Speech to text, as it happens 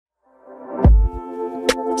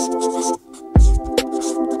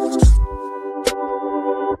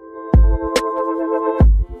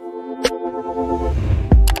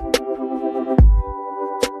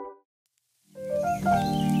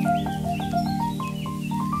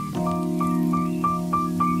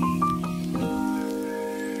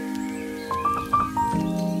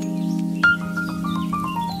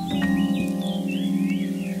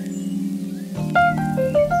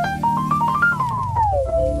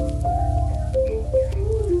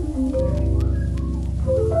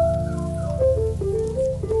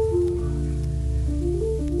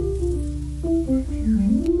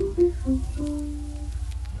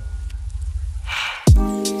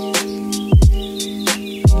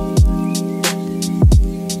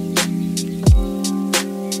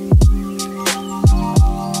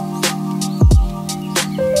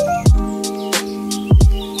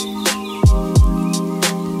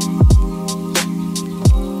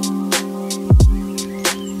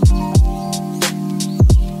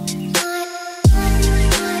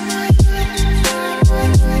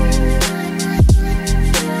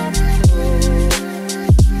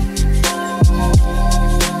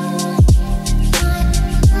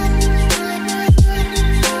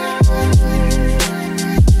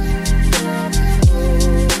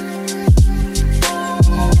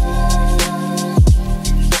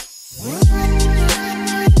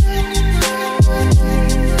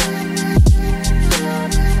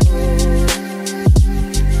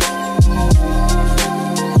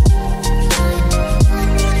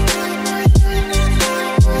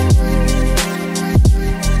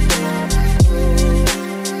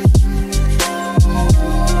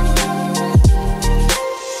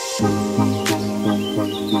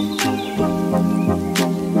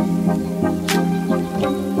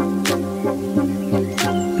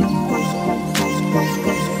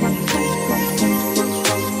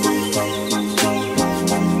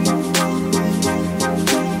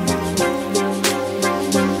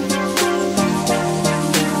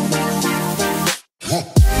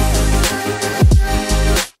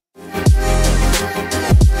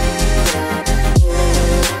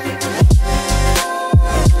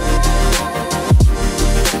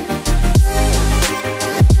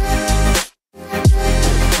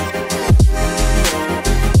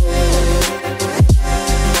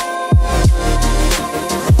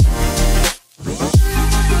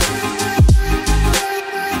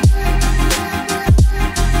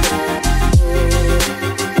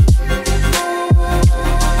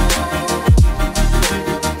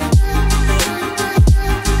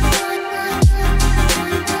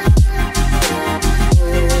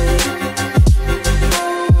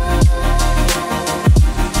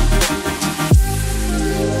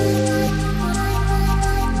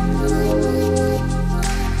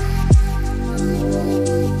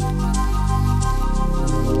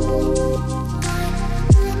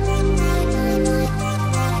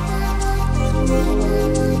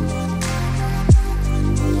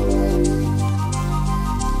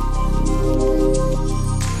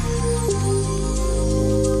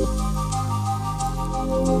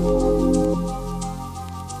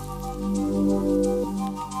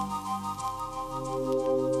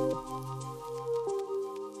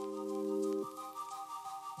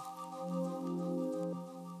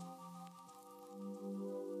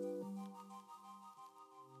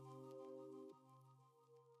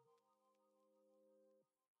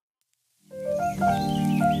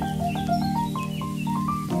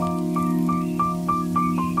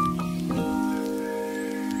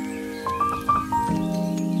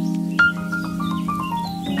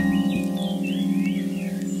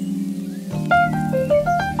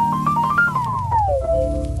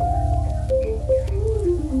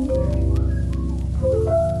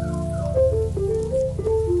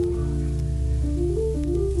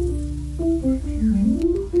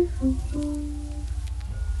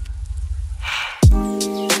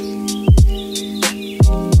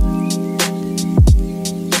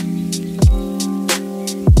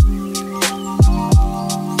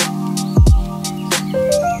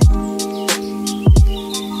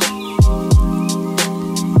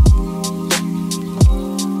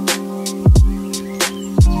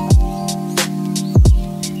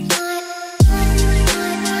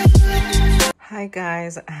Hi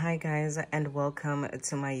guys, and welcome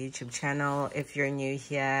to my YouTube channel. If you're new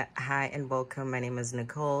here, hi and welcome. My name is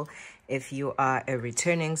Nicole. If you are a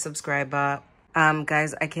returning subscriber,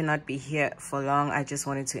 guys, I cannot be here for long. I just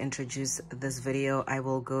wanted to introduce this video. I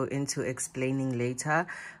will go into explaining later,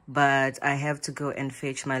 but I have to go and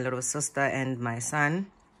fetch my little sister and my son.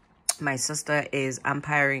 My sister is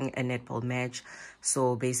umpiring a netball match,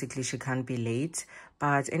 so basically she can't be late.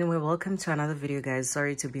 But anyway, welcome to another video, guys.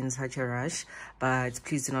 Sorry to be in such a rush, but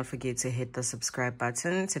please do not forget to hit the subscribe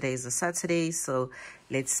button. Today is a Saturday, so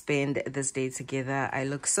let's spend this day together. I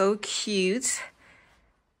look so cute.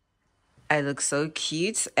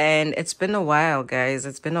 And it's been a while, guys.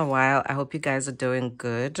 It's been a while. I hope you guys are doing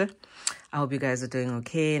good. I hope you guys are doing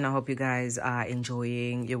okay, and I hope you guys are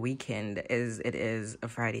enjoying your weekend, as it is a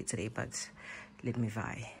Friday today. But let me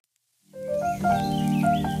vie.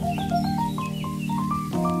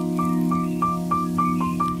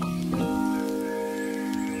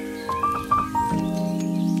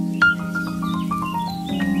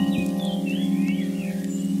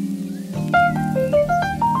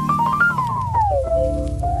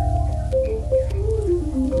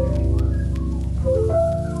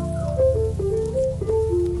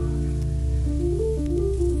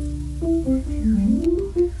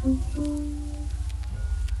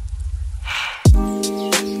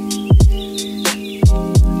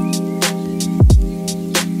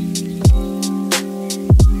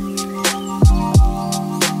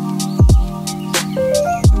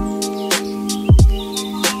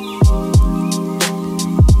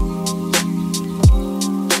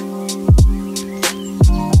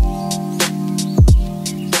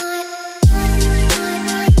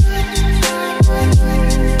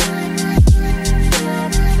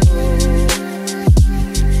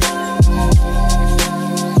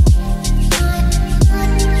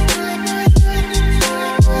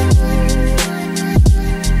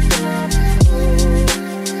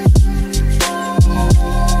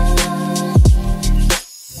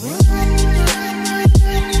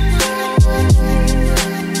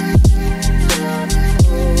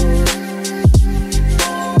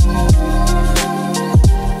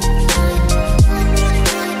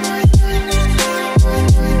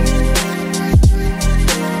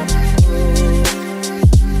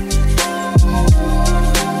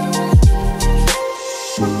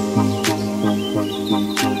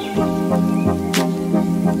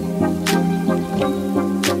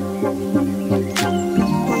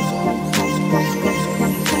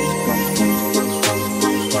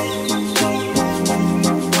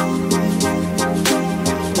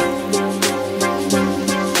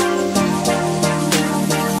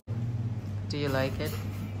 Do you like it?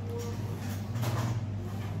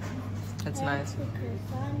 It's nice.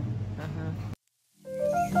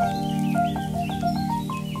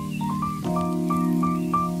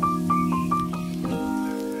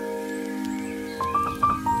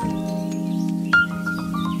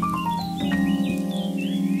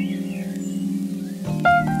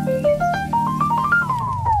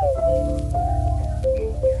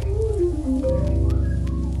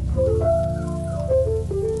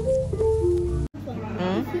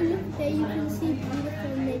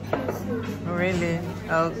 Really?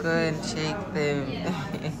 Oh, good. Shake them.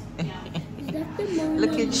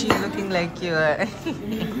 Look at you, looking like you are.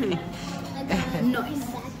 Nice.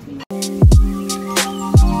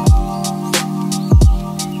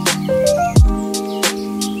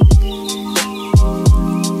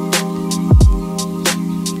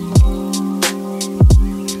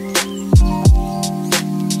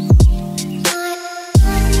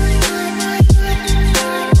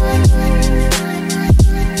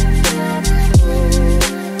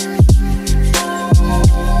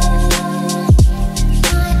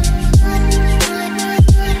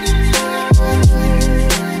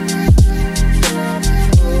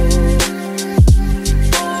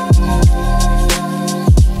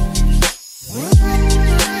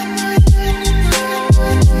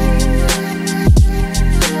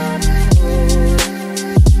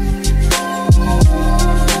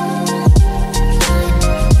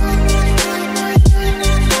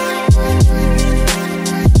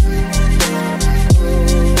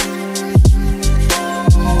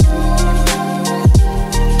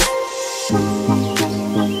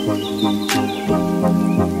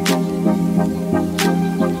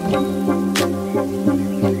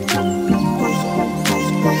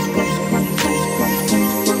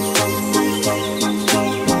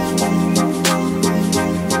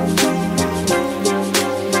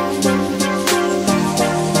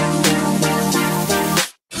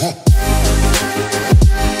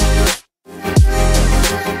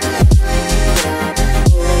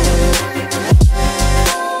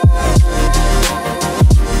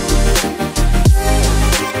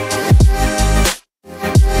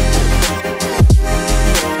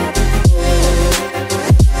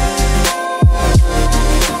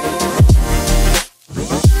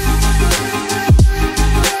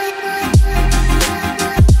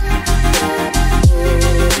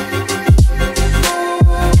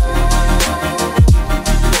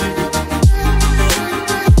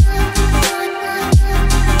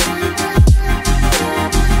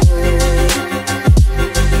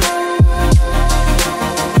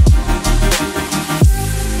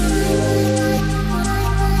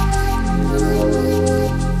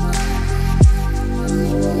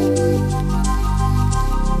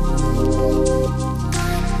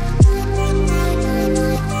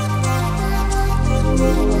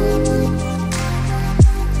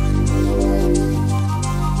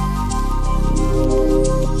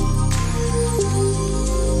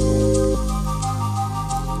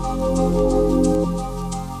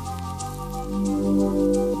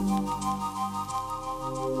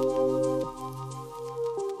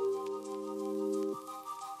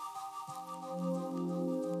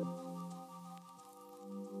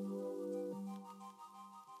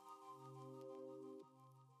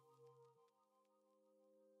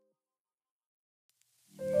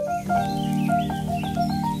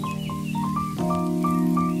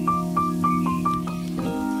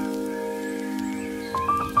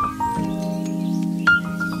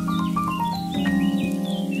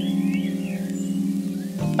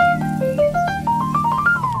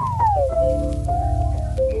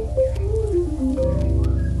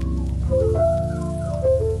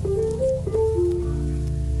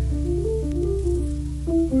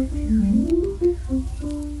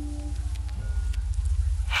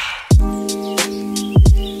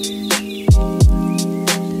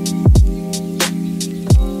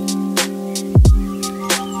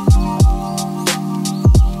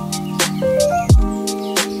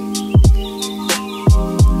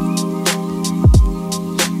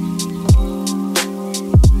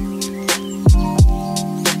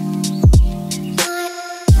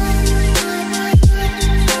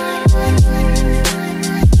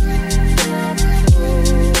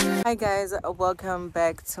 Hi guys, welcome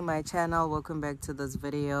back to my channel. Welcome back to this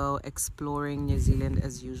video exploring New Zealand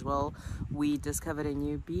as usual. We discovered a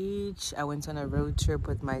new beach. I went on a road trip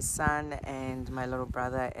with my son and my little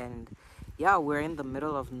brother, and yeah, we're in the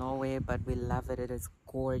middle of Norway, but we love it. It is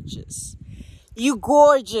gorgeous. You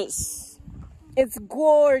gorgeous. It's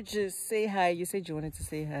gorgeous. Say hi. You said you wanted to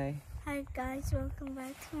say hi. Hi guys, welcome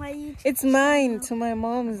back to my YouTube It's mine, to my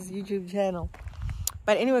mom's YouTube channel.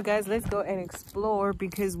 But anyway guys, let's go and explore,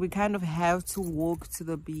 because we kind of have to walk to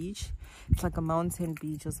the beach. It's like a mountain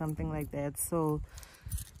beach or something like that, so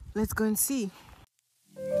let's go and see.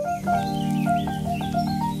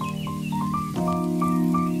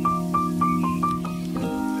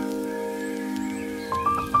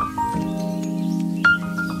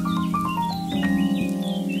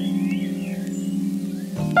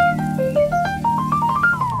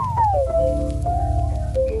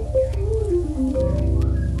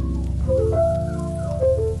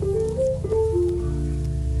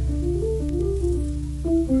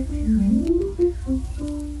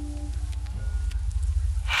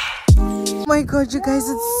 Oh my god, you guys,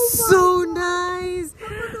 it's so nice.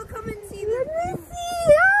 Come and see the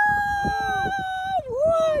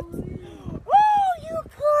What? Oh, you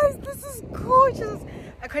guys, this is gorgeous.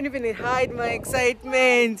 I can't even hide my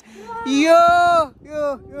excitement. Yo.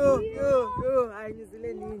 Hi, New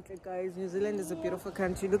Zealand, guys. New Zealand is a beautiful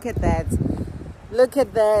country. Look at that. Look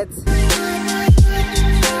at that.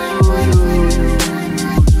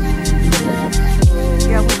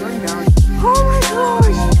 Yeah, we're going down. Oh my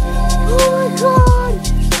gosh. Oh my god!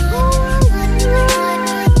 Oh my god!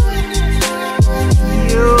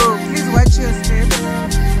 Yo, please watch your steps.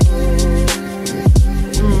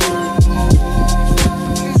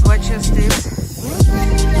 Please watch your steps.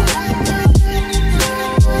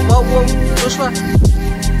 Whoa,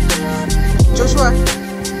 Joshua.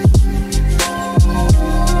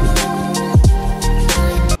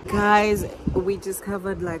 Guys, we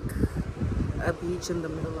discovered like a beach in the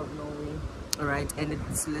middle of Norway. Alright, and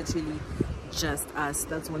it's literally just us.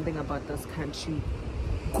 That's one thing about this country.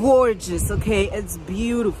 Gorgeous, okay? It's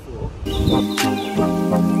beautiful.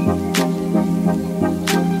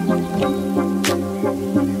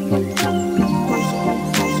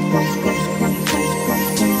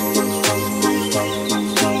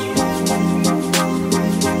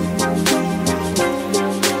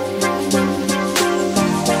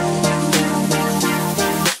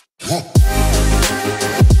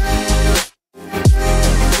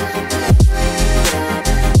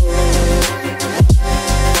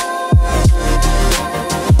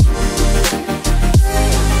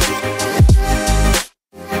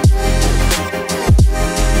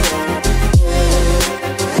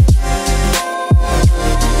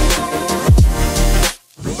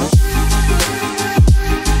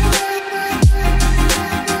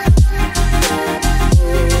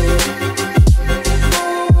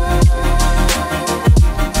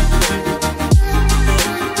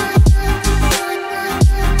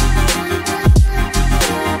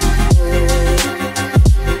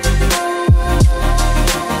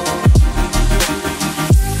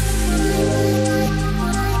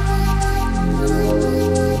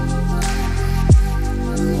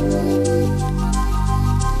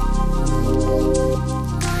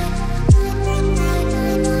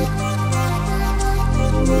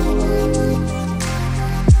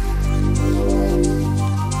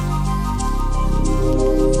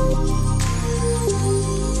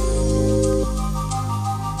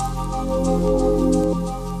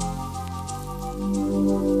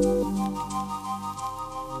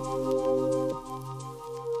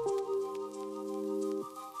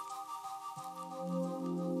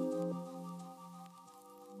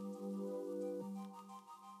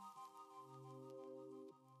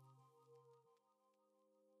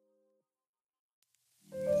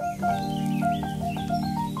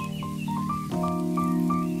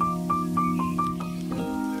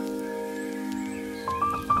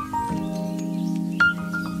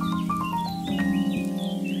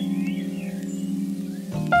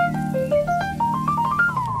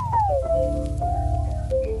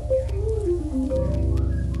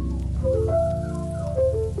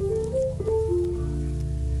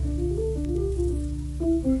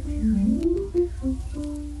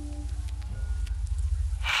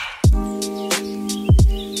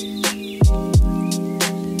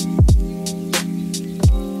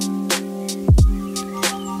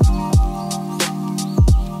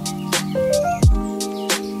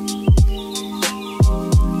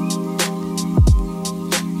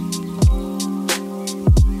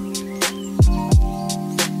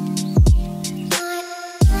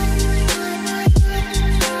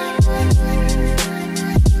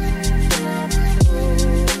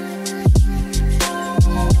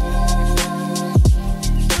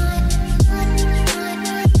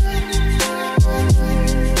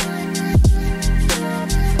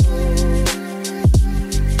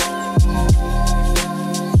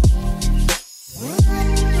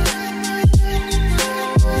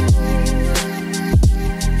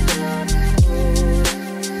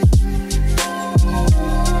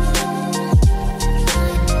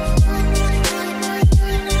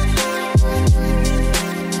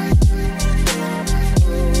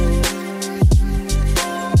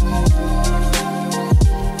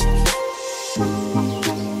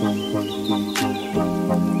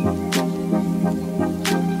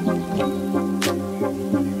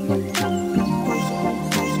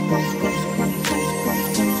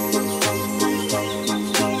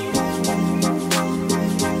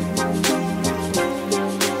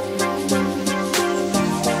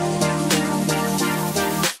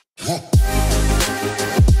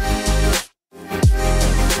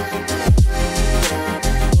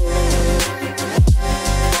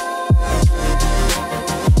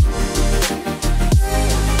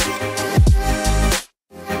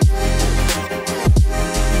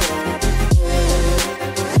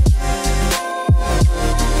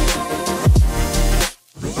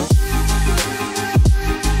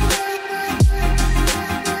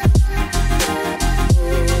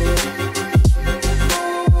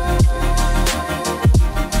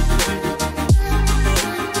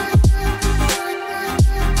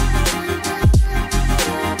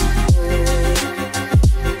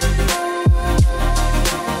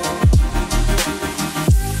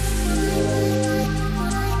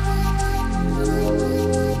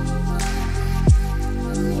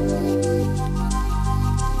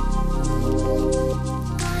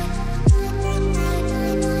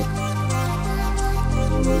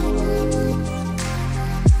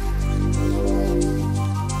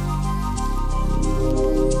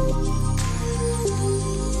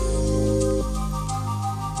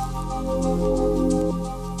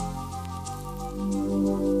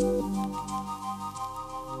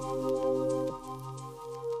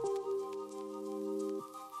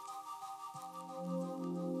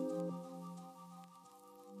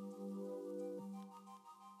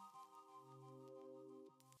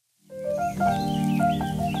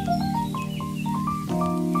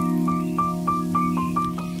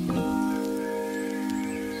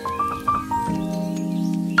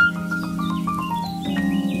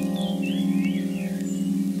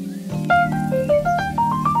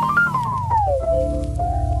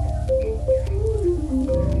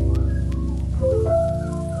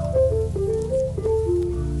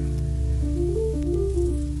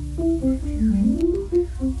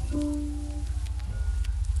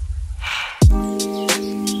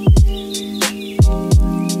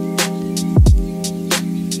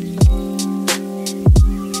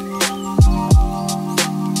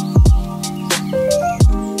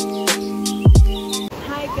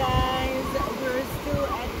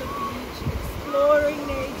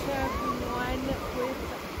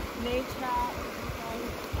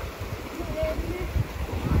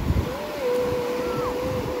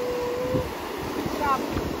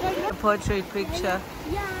 A portrait picture.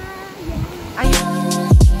 Yeah. Are you guys?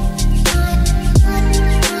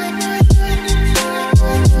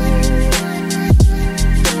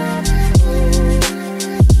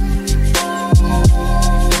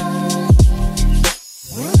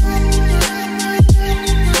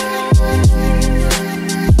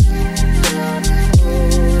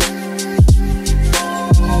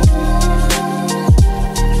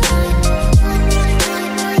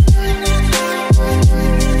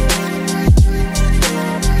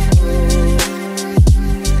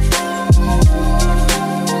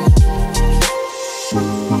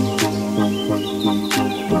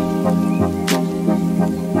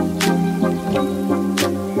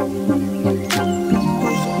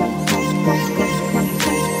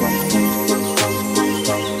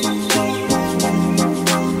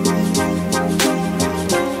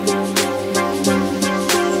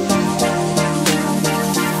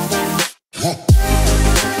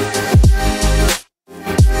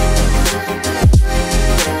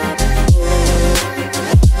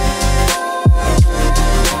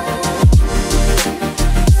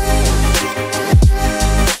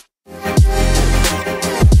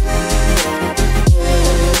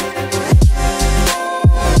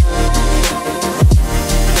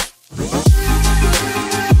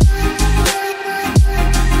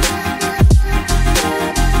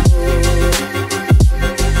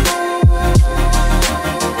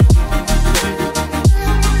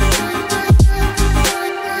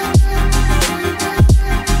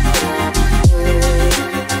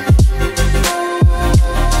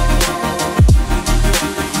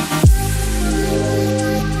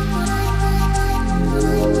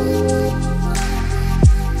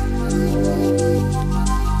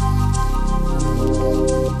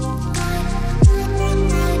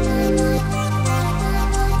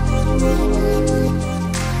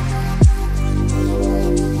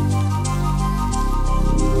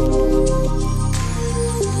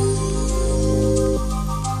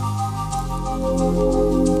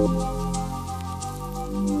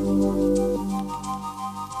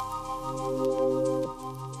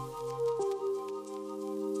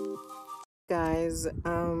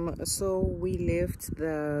 So we left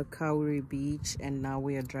the Kauri beach and now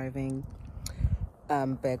we are driving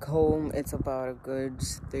back home. It's about a good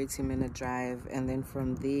 30-minute drive, and then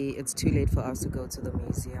from there it's too late for us to go to the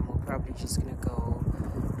museum. We're probably just gonna go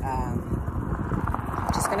home. Okay,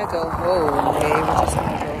 we're just gonna go home,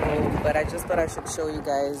 but I just thought I should show you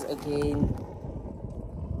guys again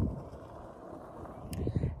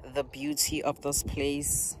the beauty of this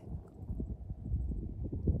place.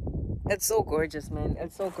 It's so gorgeous, man.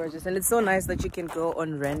 It's so gorgeous, and it's so nice that you can go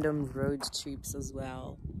on random road trips as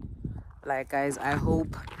well. Like, guys, I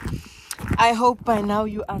hope by now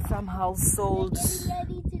you are somehow sold.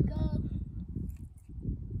 Ready to go.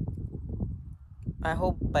 I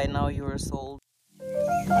hope by now you are sold.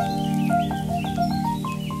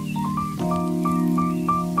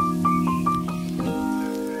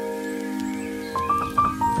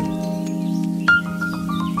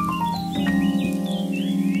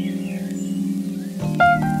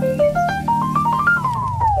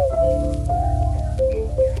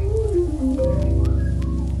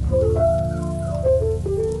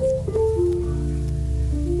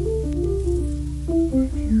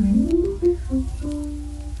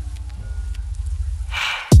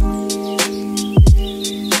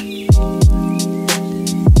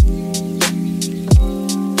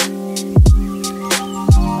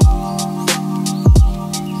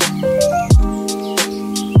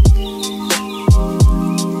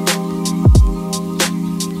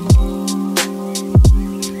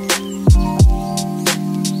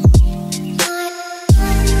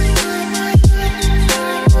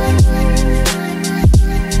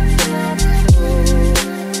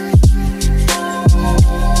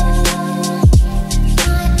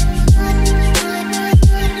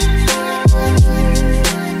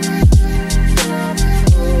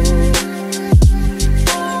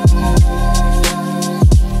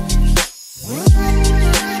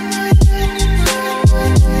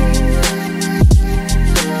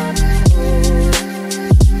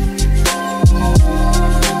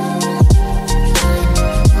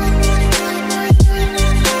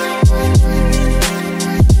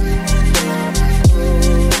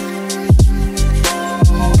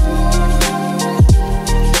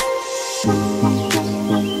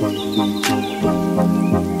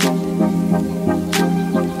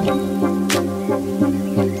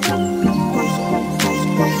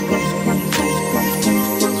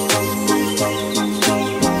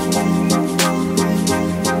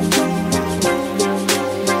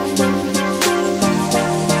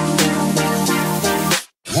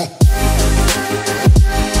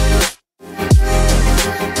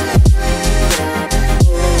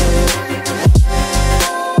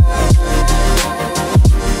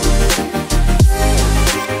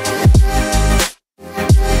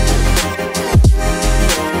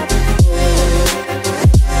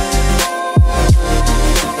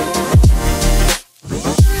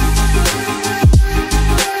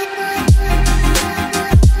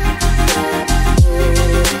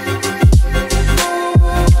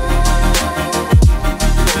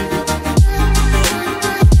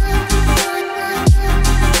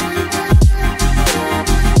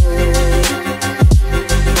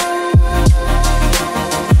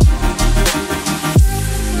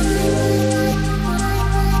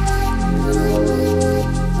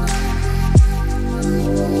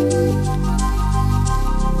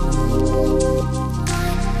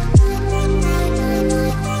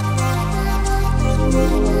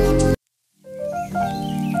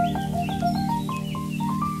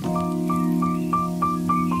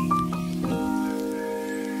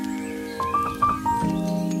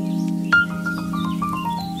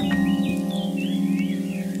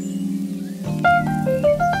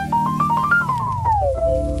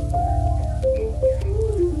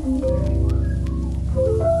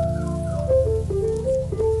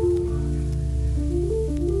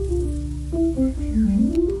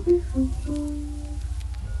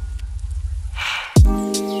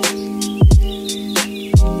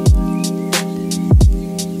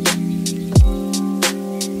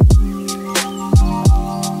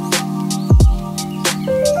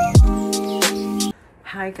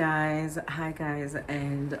 Hi guys,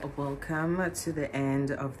 and welcome to the end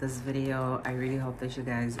of this video. I really hope that you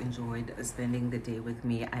guys enjoyed spending the day with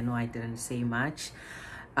me. I know I didn't say much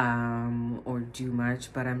or do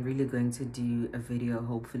much, but I'm really going to do a video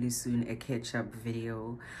hopefully soon, a catch-up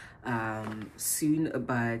video soon.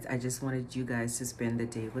 But I just wanted you guys to spend the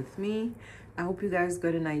day with me. I hope you guys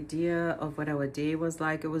got an idea of what our day was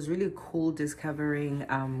like. It was really cool discovering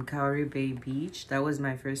Kauri Bay Beach. That was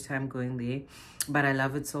my first time going there, but I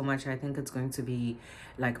love it so much. I think it's going to be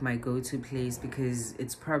like my go-to place because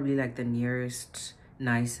it's probably like the nearest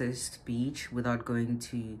nicest beach without going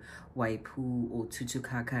to Waipu or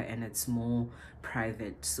Tutukaka, and it's more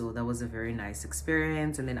private. So that was a very nice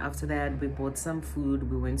experience. And then after that, we bought some food.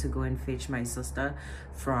 We went to go and fetch my sister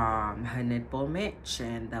from her netball match,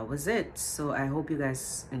 and that was it. So I hope you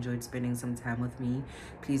guys enjoyed spending some time with me.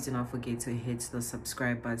 Please do not forget to hit the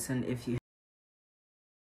subscribe button if you